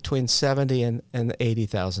somewhere between $70,000 and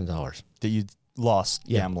 $80,000 that you lost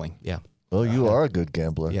gambling. Yeah. Oh, you are a good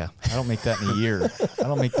gambler. Yeah. I don't make that in a year. I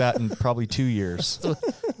don't make that in probably 2 years. So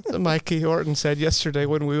Mikey Horton said yesterday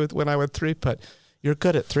when I went 3-putt, you're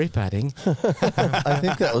good at 3-putting. I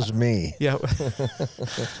think that was me. Yeah.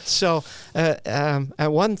 So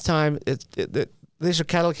at one time, these are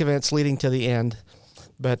Catholic events leading to the end,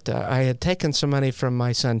 but I had taken some money from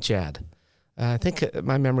my son Chad. I think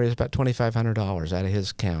my memory is about $2,500 out of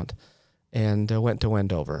his account, and went to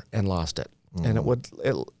Wendover and lost it. And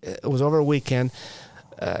it was over a weekend.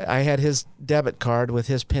 I had his debit card with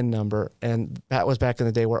his PIN number, and that was back in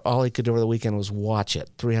the day where all he could do over the weekend was watch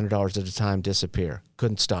it, $300 at a time disappear.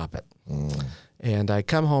 Couldn't stop it. And I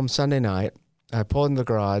come home Sunday night. I pull in the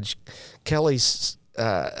garage. Kelly's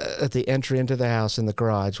at the entry into the house in the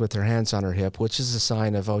garage with her hands on her hip, which is a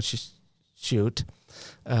sign of, shoot.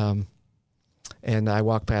 And I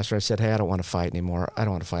walked past her. I said, hey, I don't want to fight anymore. I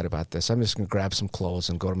don't want to fight about this. I'm just going to grab some clothes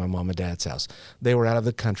and go to my mom and dad's house. They were out of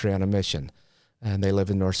the country on a mission, and they live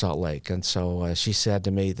in North Salt Lake. And so she said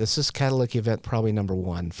to me, this is Catholic event probably number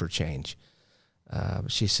 1 for change.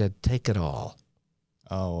 She said, take it all.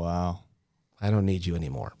 Oh, wow. I don't need you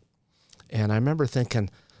anymore. And I remember thinking,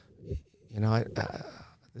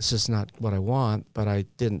 this is not what I want, but I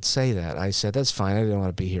didn't say that. I said, that's fine. I didn't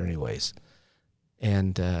want to be here anyways.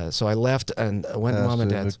 And so I left and went to Mom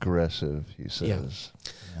and Dad's. Aggressive, he says.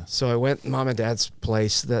 Yeah. So I went to Mom and Dad's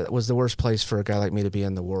place. That was the worst place for a guy like me to be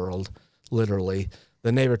in the world, literally.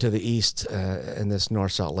 The neighbor to the east in this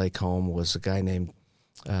North Salt Lake home was a guy named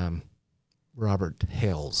Robert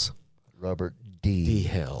Hales. Robert D.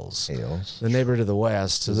 Hales. Hales. The neighbor to the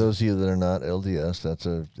west. For those of you that are not LDS,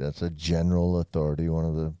 that's a general authority, one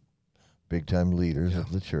of the big-time leaders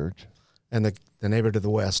of the church. And the neighbor to the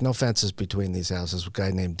west, no fences between these houses, a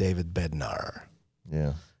guy named David Bednar.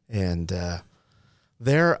 Yeah. And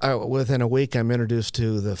there, within a week, I'm introduced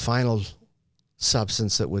to the final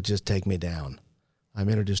substance that would just take me down. I'm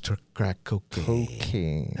introduced to crack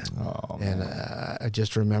cocaine. Oh, and I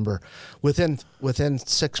just remember within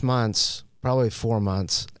 6 months, probably 4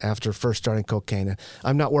 months after first starting cocaine,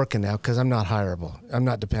 I'm not working now because I'm not hireable. I'm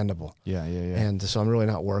not dependable. Yeah. And so I'm really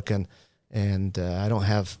not working. And I don't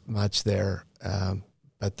have much there,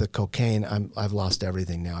 but the cocaine, I've lost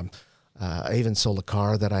everything now. I even sold a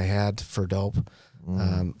car that I had for dope,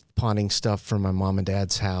 pawning stuff from my mom and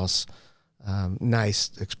dad's house,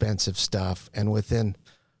 nice, expensive stuff. And within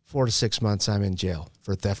 4 to 6 months, I'm in jail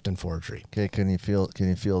for theft and forgery. Okay, can you feel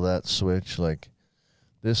that switch? Like,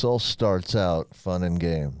 this all starts out fun and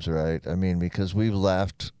games, right? I mean, because we've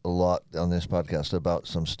laughed a lot on this podcast about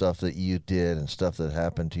some stuff that you did and stuff that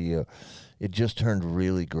happened to you. It just turned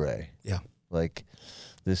really gray. Yeah. Like,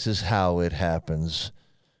 this is how it happens.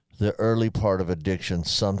 The early part of addiction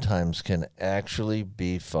sometimes can actually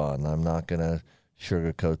be fun. I'm not going to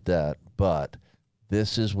sugarcoat that, but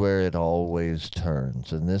this is where it always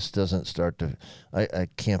turns. And this doesn't start to, I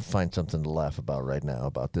can't find something to laugh about right now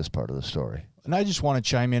about this part of the story. And I just want to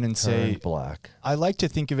chime in and say, black. I like to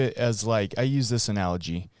think of it as like, I use this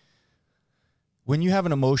analogy. When you have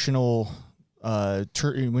an emotional, when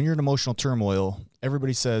you're in emotional turmoil,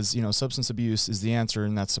 everybody says, substance abuse is the answer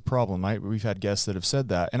and that's the problem. We've had guests that have said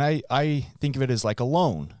that. And I think of it as like a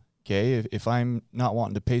loan. Okay. If I'm not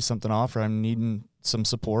wanting to pay something off or I'm needing some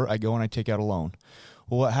support, I go and I take out a loan.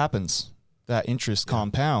 Well, what happens? That interest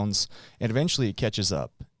compounds and eventually it catches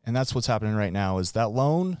up. And that's what's happening right now is that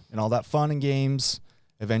loan and all that fun and games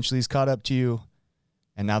eventually is caught up to you.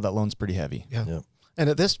 And now that loan's pretty heavy. Yeah. Yep. And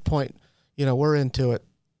at this point, we're into it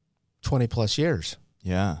 20 plus years.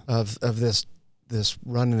 Yeah. Of this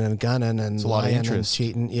running and gunning and lying and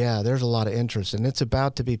cheating. Yeah, there's a lot of interest and it's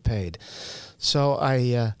about to be paid. So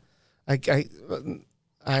I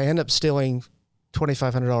end up stealing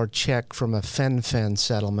 $2,500 check from a Fen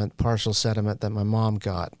settlement, partial settlement that my mom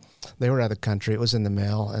got. They were out of the country. It was in the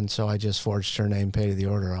mail, and so I just forged her name, paid the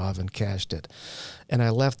order off, and cashed it. And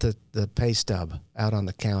I left the pay stub out on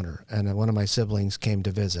the counter, and one of my siblings came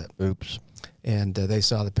to visit. Oops. And they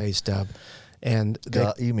saw the pay stub. And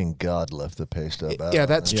you mean God left the pay stub out? Yeah,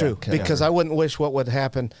 that's true. Because I wouldn't wish what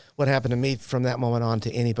happened to me from that moment on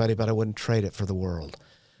to anybody, but I wouldn't trade it for the world.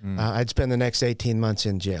 I'd spend the next 18 months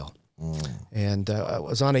in jail. And I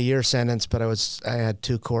was on a year sentence, but I had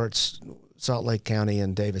two courts, Salt Lake County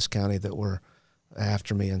and Davis County, that were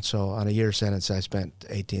after me. And so on a year sentence, I spent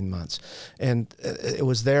 18 months. And it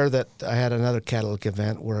was there that I had another catalytic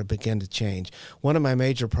event where I began to change. One of my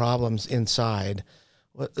major problems inside,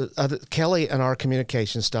 Kelly and our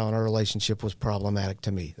communication style and our relationship was problematic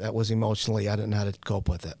to me. That was emotionally, I didn't know how to cope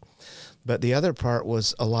with it. But the other part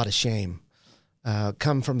was a lot of shame,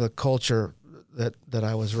 come from the culture that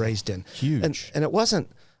I was raised in. Huge. And it wasn't,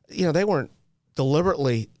 they weren't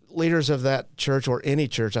deliberately, leaders of that church or any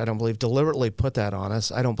church, I don't believe, deliberately put that on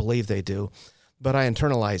us. I don't believe they do, but I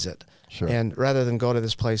internalize it. Sure. And rather than go to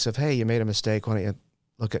this place of, hey, you made a mistake, why don't you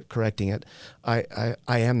look at correcting it? I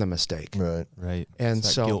am the mistake. Right. And it's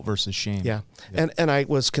that so guilt versus shame. Yeah. And I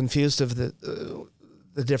was confused of the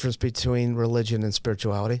difference between religion and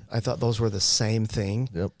spirituality. I thought those were the same thing.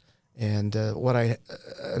 Yep. And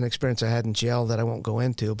an experience I had in jail that I won't go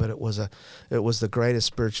into, but it was the greatest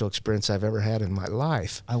spiritual experience I've ever had in my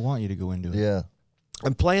life. I want you to go into it. Yeah.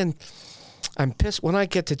 I'm pissed. When I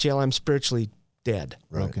get to jail, I'm spiritually dead.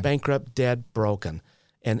 Broken. Bankrupt, dead, broken,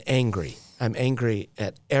 and angry. I'm angry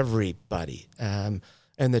at everybody. And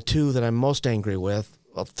the two that I'm most angry with,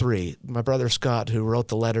 well, three. My brother Scott, who wrote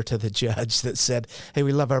the letter to the judge that said, hey,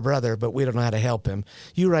 we love our brother, but we don't know how to help him.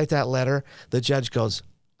 You write that letter, the judge goes,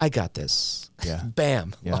 I got this. Yeah.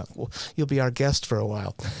 Bam. Yeah. Well, you'll be our guest for a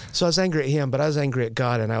while. So I was angry at him, but I was angry at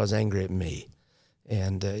God, and I was angry at me.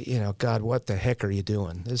 And, God, what the heck are you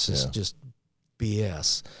doing? This is just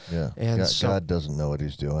BS. Yeah. And God doesn't know what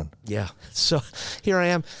he's doing. Yeah. So here I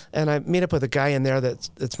am, and I meet up with a guy in there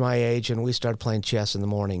that's my age, and we started playing chess in the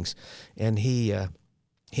mornings. And he and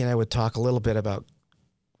I would talk a little bit about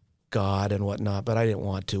God and whatnot, but I didn't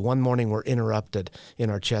want to. One morning we're interrupted in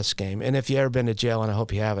our chess game. And if you've ever been to jail, and I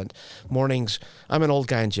hope you haven't, mornings, I'm an old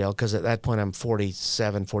guy in jail because at that point I'm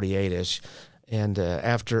 47, 48-ish. And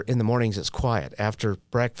in the mornings it's quiet. After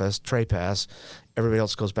breakfast, tray pass, everybody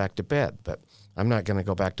else goes back to bed. But I'm not going to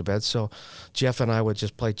go back to bed. So Jeff and I would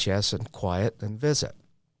just play chess and quiet and visit.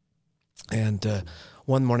 And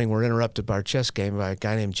one morning we're interrupted by our chess game by a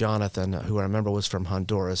guy named Jonathan, who I remember was from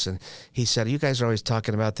Honduras. And he said, you guys are always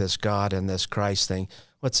talking about this God and this Christ thing.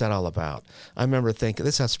 What's that all about? I remember thinking,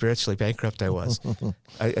 this is how spiritually bankrupt I was.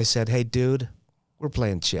 I said, hey, dude, we're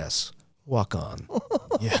playing chess. Walk on.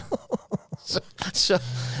 Yeah. So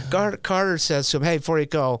Carter says to him, hey, before you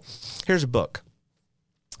go, here's a book.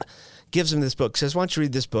 Gives him this book. Says, why don't you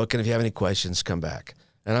read this book, and if you have any questions, come back.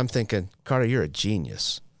 And I'm thinking, Carter, you're a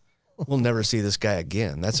genius. We'll never see this guy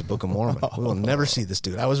again. That's the Book of Mormon. We will never see this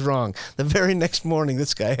dude. I was wrong. The very next morning,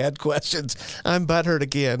 this guy had questions. I'm butthurt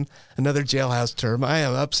again. Another jailhouse term. I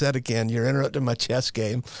am upset again. You're interrupting my chess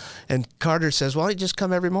game. And Carter says, why don't you just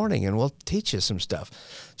come every morning and we'll teach you some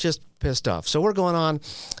stuff. Just pissed off. So we're going on,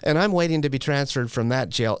 and I'm waiting to be transferred from that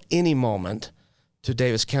jail any moment to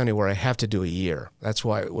Davis County, where I have to do a year. That's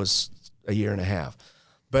why it was a year and a half.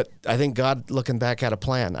 But I think God, looking back, had a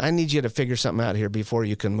plan. I need you to figure something out here before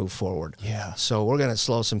you can move forward. Yeah. So we're going to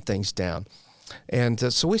slow some things down. And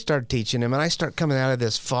so we started teaching him, and I start coming out of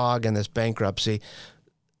this fog and this bankruptcy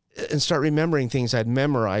and start remembering things I'd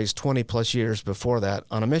memorized 20 plus years before that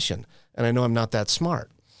on a mission. And I know I'm not that smart.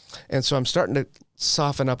 And so I'm starting to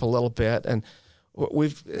soften up a little bit. And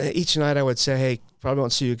each night I would say, hey, probably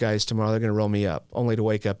won't see you guys tomorrow. They're going to roll me up, only to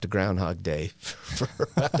wake up to Groundhog Day for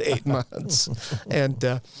about 8 months.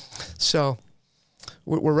 And so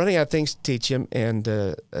we're running out of things to teach him. And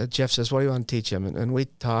Jeff says, what do you want to teach him? And we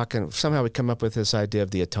talk, and somehow we come up with this idea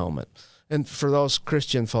of the atonement. And for those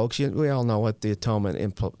Christian folks, we all know what the atonement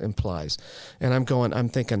implies. And I'm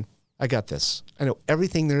thinking, I got this. I know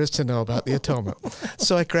everything there is to know about the atonement.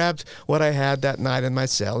 So I grabbed what I had that night in my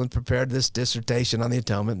cell and prepared this dissertation on the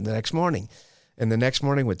atonement the next morning. And the next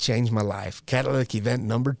morning would change my life. Catalytic event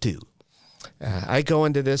number 2. I go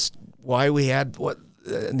into this, why we had what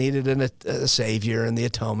needed a Savior and the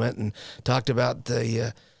atonement, and talked about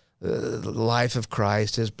the life of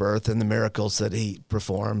Christ, his birth, and the miracles that he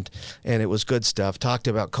performed. And it was good stuff. Talked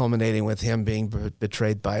about culminating with him being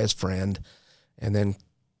betrayed by his friend, and then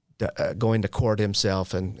going to court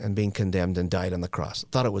himself and being condemned and died on the cross.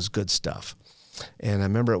 Thought it was good stuff. And I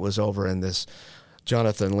remember it was over, and this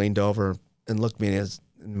Jonathan leaned over and looked me in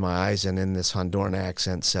my eyes, and in this Honduran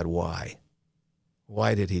accent said, why?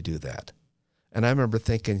 Why did he do that? And I remember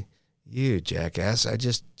thinking, you jackass, I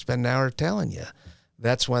just spent an hour telling you.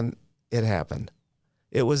 That's when it happened.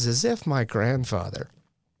 It was as if my grandfather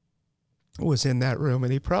was in that room,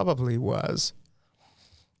 and he probably was.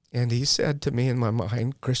 And he said to me in my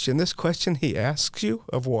mind, Christian, this question he asks you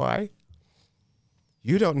of why,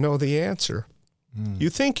 you don't know the answer. You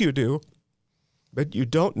think you do, but you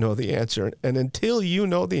don't know the answer. And until you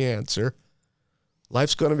know the answer,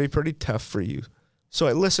 life's going to be pretty tough for you. So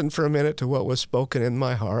I listened for a minute to what was spoken in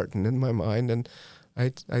my heart and in my mind. And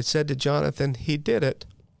I said to Jonathan, he did it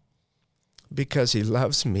because he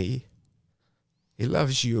loves me. He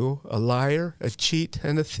loves you, a liar, a cheat,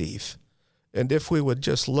 and a thief. And if we would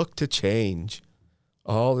just look to change,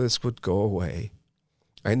 all this would go away.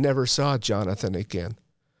 I never saw Jonathan again.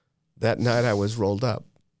 That night I was rolled up.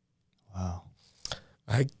 Wow.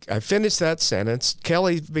 I finished that sentence.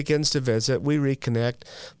 Kelly begins to visit. We reconnect.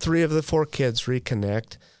 3 of the 4 kids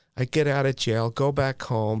reconnect. I get out of jail, go back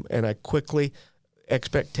home, and I quickly,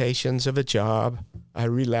 expectations of a job, I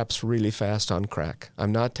relapse really fast on crack.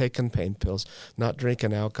 I'm not taking pain pills, not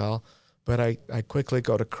drinking alcohol. But I quickly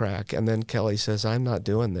go to crack, and then Kelly says, I'm not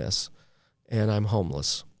doing this, and I'm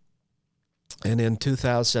homeless. And in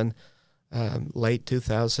late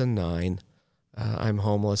 2009, I'm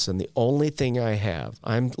homeless, and the only thing I have,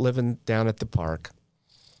 I'm living down at the park.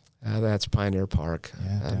 That's Pioneer Park.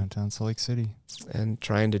 Yeah, downtown Salt Lake City. And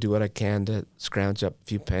trying to do what I can to scrounge up a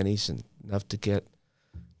few pennies and enough to get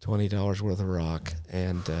 $20 worth of rock.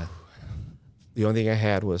 And the only thing I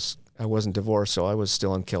had was, I wasn't divorced, so I was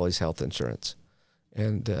still on Kelly's health insurance.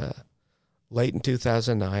 And late in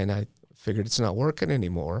 2009, I figured it's not working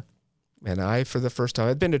anymore. And I, for the first time,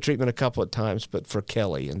 I'd been to treatment a couple of times, but for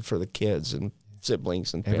Kelly and for the kids and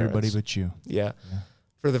siblings and parents. Everybody but you. Yeah.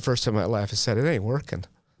 For the first time in my life, I said, it ain't working.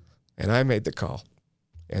 And I made the call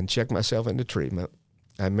and checked myself into treatment.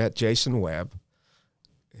 I met Jason Webb,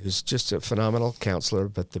 who's just a phenomenal counselor,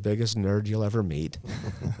 but the biggest nerd you'll ever meet.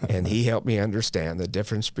 And he helped me understand the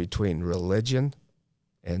difference between religion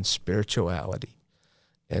and spirituality.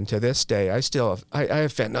 And to this day, I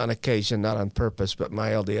offend on occasion, not on purpose, but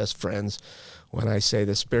my LDS friends when I say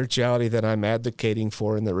the spirituality that I'm advocating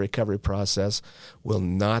for in the recovery process will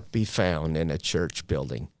not be found in a church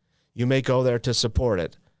building. You may go there to support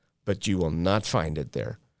it, but you will not find it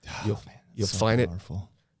there. You'll so find powerful.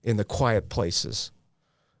 It in the quiet places,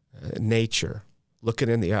 nature, looking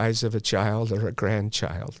in the eyes of a child or a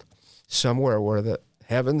grandchild, somewhere where the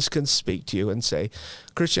heavens can speak to you and say,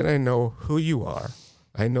 Christian, I know who you are.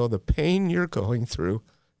 I know the pain you're going through,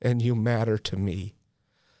 and you matter to me.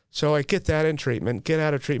 So I get that in treatment, get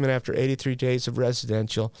out of treatment after 83 days of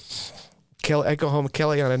residential. I go home,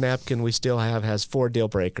 Kelly on a napkin we still have has 4 deal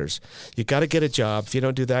breakers. You got to get a job. If you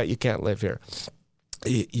don't do that, you can't live here.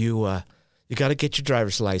 You got to get your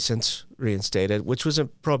driver's license reinstated, which was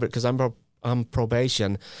appropriate because I'm on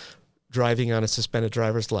probation driving on a suspended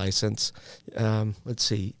driver's license. Let's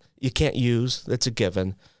see. You can't use. That's a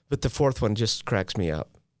given. But the fourth one just cracks me up.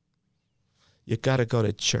 You got to go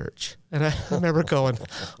to church. And I remember going,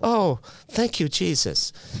 oh, thank you,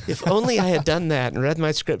 Jesus. If only I had done that and read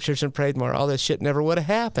my scriptures and prayed more, all this shit never would have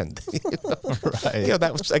happened. Right.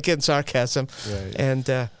 That was, again, sarcasm. Right.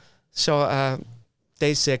 And so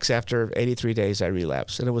day 6, after 83 days, I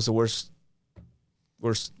relapsed. And it was the worst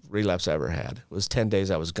relapse I ever had. It was 10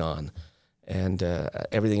 days I was gone. And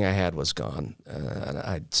everything I had was gone.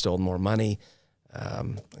 I'd stolen more money.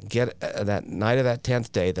 That night of that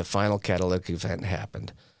 10th day, the final catalytic event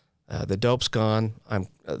happened. The dope's gone.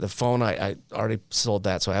 The phone, I already sold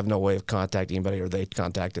that, so I have no way of contacting anybody, or they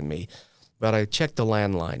contacted me. But I checked the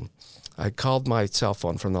landline. I called my cell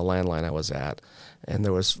phone from the landline I was at, and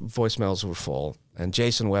there was voicemails were full. And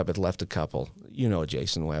Jason Webb had left a couple. You know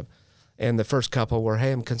Jason Webb. And the first couple were,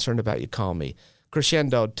 hey, I'm concerned about you. Call me.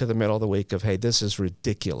 Crescendoed to the middle of the week of, hey, this is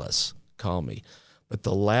ridiculous. Call me. But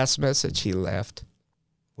the last message he left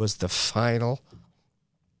was the final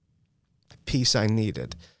piece I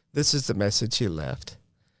needed. This is the message he left.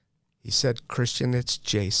 He said, Christian, it's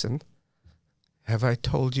Jason. Have I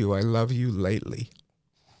told you I love you lately?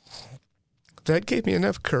 That gave me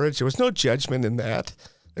enough courage. There was no judgment in that.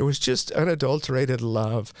 There was just unadulterated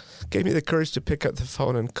love. Gave me the courage to pick up the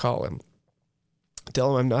phone and call him.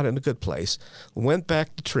 Tell him I'm not in a good place. Went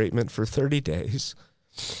back to treatment for 30 days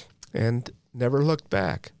and never looked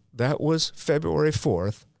back. That was February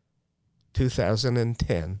 4th,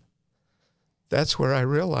 2010. That's where I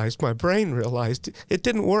realized, my brain realized it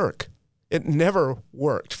didn't work. It never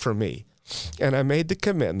worked for me. And I made the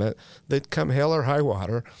commitment that come hell or high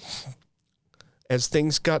water, as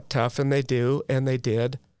things got tough, and they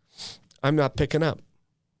did, I'm not picking up.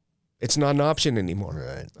 It's not an option anymore.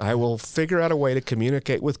 Right. I will figure out a way to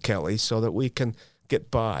communicate with Kelly so that we can get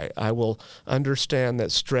by. I will understand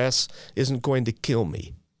that stress isn't going to kill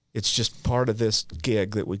me. It's just part of this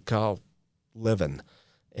gig that we call living.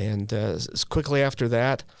 And quickly after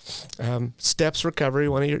that, Steps Recovery,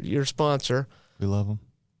 one of your sponsor, We love them.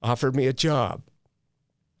 offered me a job.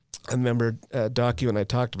 I remember, Doc, you and I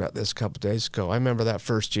talked about this a couple of days ago. I remember that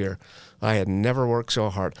first year. I had never worked so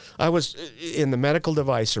hard. I was in the medical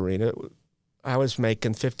device arena. I was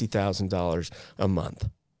making $50,000 a month.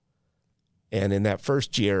 And in that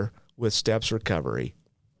first year with Steps Recovery,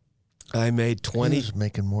 I made 20. He was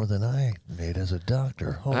making more than I made as a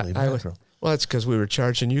doctor. Holy mackerel. Well, that's because we were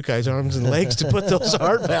charging you guys arms and legs to put those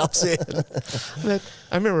heart valves in. But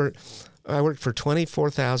I remember I worked for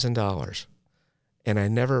 $24,000, and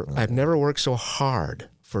I've never worked so hard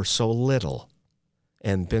for so little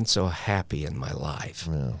and been so happy in my life.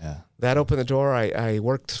 Yeah. That opened the door. I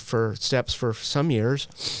worked for Steps for some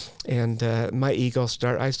years, and my ego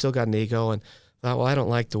I still got an ego, and thought, well, I don't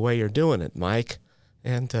like the way you're doing it, Mike.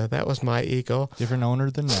 And that was my ego. Different owner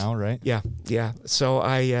than now, right? Yeah. So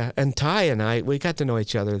and Ty and we got to know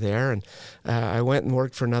each other there, and I went and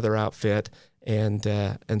worked for another outfit, and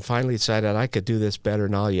finally decided I could do this better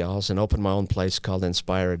than all y'all's, and opened my own place called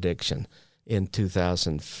Inspire Addiction in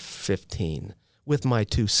 2015 with my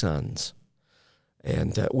 2 sons,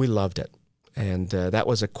 and we loved it. And that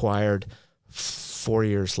was acquired 4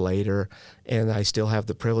 years later, and I still have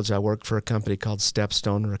the privilege. I work for a company called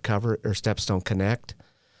Stepstone Recover or Stepstone Connect,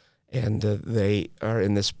 and they are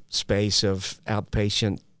in this space of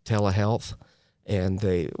outpatient telehealth, and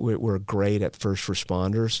we're great at first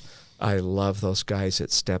responders. I love those guys at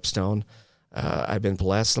Stepstone. I've been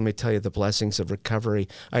blessed. Let me tell you the blessings of recovery.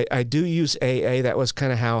 I do use AA. That was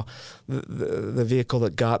kind of how the vehicle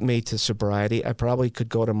that got me to sobriety. I probably could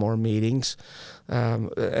go to more meetings,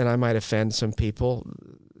 and I might offend some people,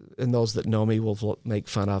 and those that know me will make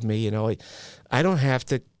fun of me. You know, I don't have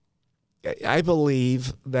to. I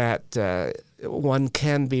believe that one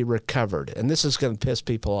can be recovered, and this is going to piss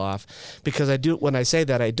people off because when I say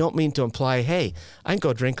that, I don't mean to imply, hey, I can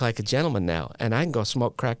go drink like a gentleman now, and I can go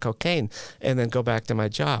smoke crack cocaine and then go back to my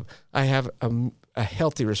job. I have a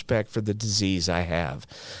healthy respect for the disease I have,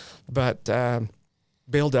 but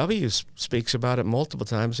Bill W. speaks about it multiple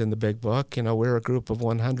times in the big book. You know, we're a group of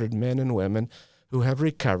 100 men and women who have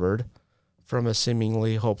recovered from a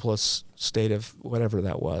seemingly hopeless state of whatever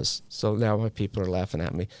that was. So now my people are laughing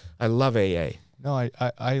at me. I love AA. No,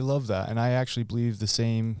 I love that, and I actually believe the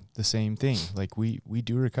same thing. Like we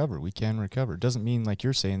do recover, we can recover. It doesn't mean like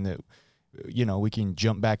you're saying that, you know, we can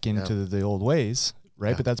jump back into the old ways, right?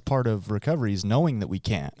 Yeah. But that's part of recovery is knowing that we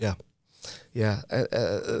can't. Yeah.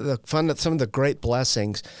 Some of the great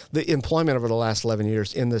blessings, the employment over the last 11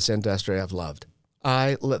 years in this industry I've loved.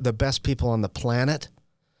 The best people on the planet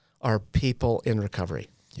are people in recovery.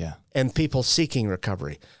 Yeah. and people seeking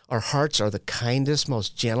recovery. Our hearts are the kindest,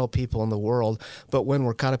 most gentle people in the world, but when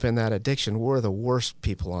we're caught up in that addiction, we're the worst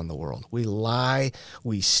people in the world. We lie,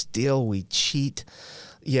 we steal, we cheat,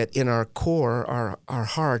 yet in our core, our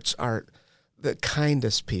hearts are the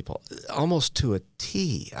kindest people, almost to a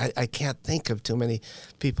T. I can't think of too many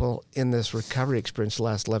people in this recovery experience the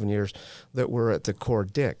last 11 years that were at the core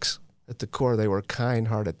dicks. At the core, they were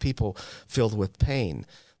kind-hearted people filled with pain.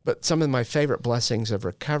 But some of my favorite blessings of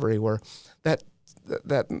recovery were that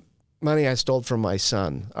money I stole from my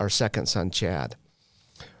son, our second son, Chad.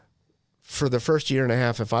 For the first year and a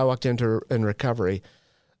half, if I walked in recovery,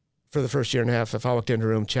 for the first year and a half, if I walked into a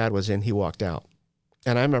room Chad was in, he walked out.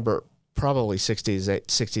 And I remember probably 60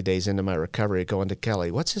 days into my recovery going to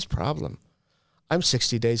Kelly, what's his problem? I'm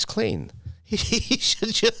 60 days clean. He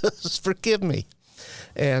should just forgive me.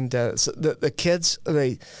 And so the kids,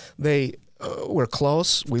 they were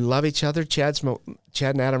close. We love each other. Chad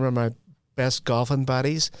and Adam are my best golfing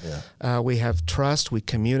buddies. Yeah. We have trust. We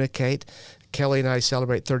communicate. Kelly and I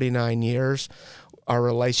celebrate 39 years. Our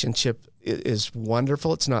relationship is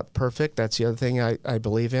wonderful. It's not perfect. That's the other thing I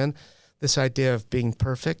believe in. This idea of being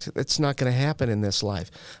perfect, it's not going to happen in this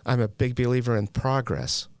life. I'm a big believer in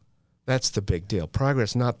progress. That's the big deal.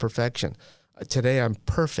 Progress, not perfection. Today I'm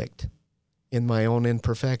perfect in my own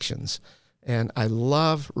imperfections. And I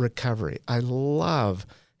love recovery. I love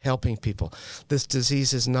helping people. This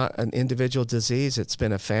disease is not an individual disease. It's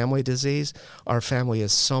been a family disease. Our family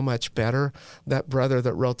is so much better. That brother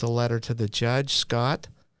that wrote the letter to the judge, Scott,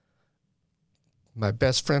 my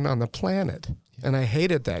best friend on the planet. And I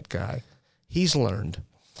hated that guy. He's learned.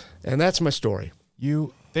 And that's my story.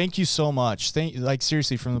 Thank you so much.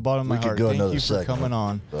 Seriously, from the bottom of my heart, thank you for coming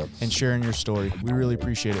on and sharing your story. We really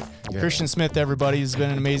appreciate it. Yeah. Christian Smith, everybody, has been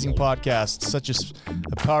an amazing podcast. Such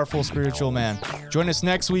a powerful spiritual man. Join us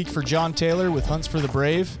next week for John Taylor with Hunts for the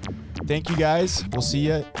Brave. Thank you, guys. We'll see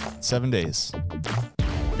you in 7 days.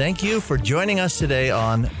 Thank you for joining us today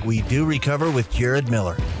on We Do Recover with Jared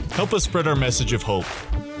Miller. Help us spread our message of hope.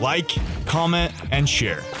 Like, comment, and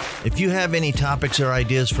share. If you have any topics or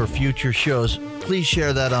ideas for future shows, please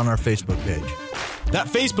share that on our Facebook page. That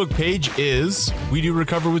Facebook page is We Do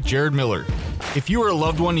Recover with Jared Miller. If you or a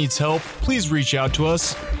loved one needs help, please reach out to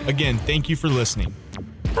us. Again, thank you for listening.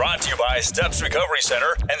 Brought to you by Steps Recovery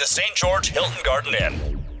Center and the St. George Hilton Garden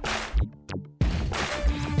Inn.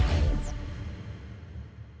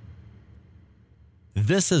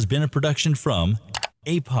 This has been a production from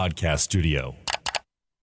A Podcast Studio.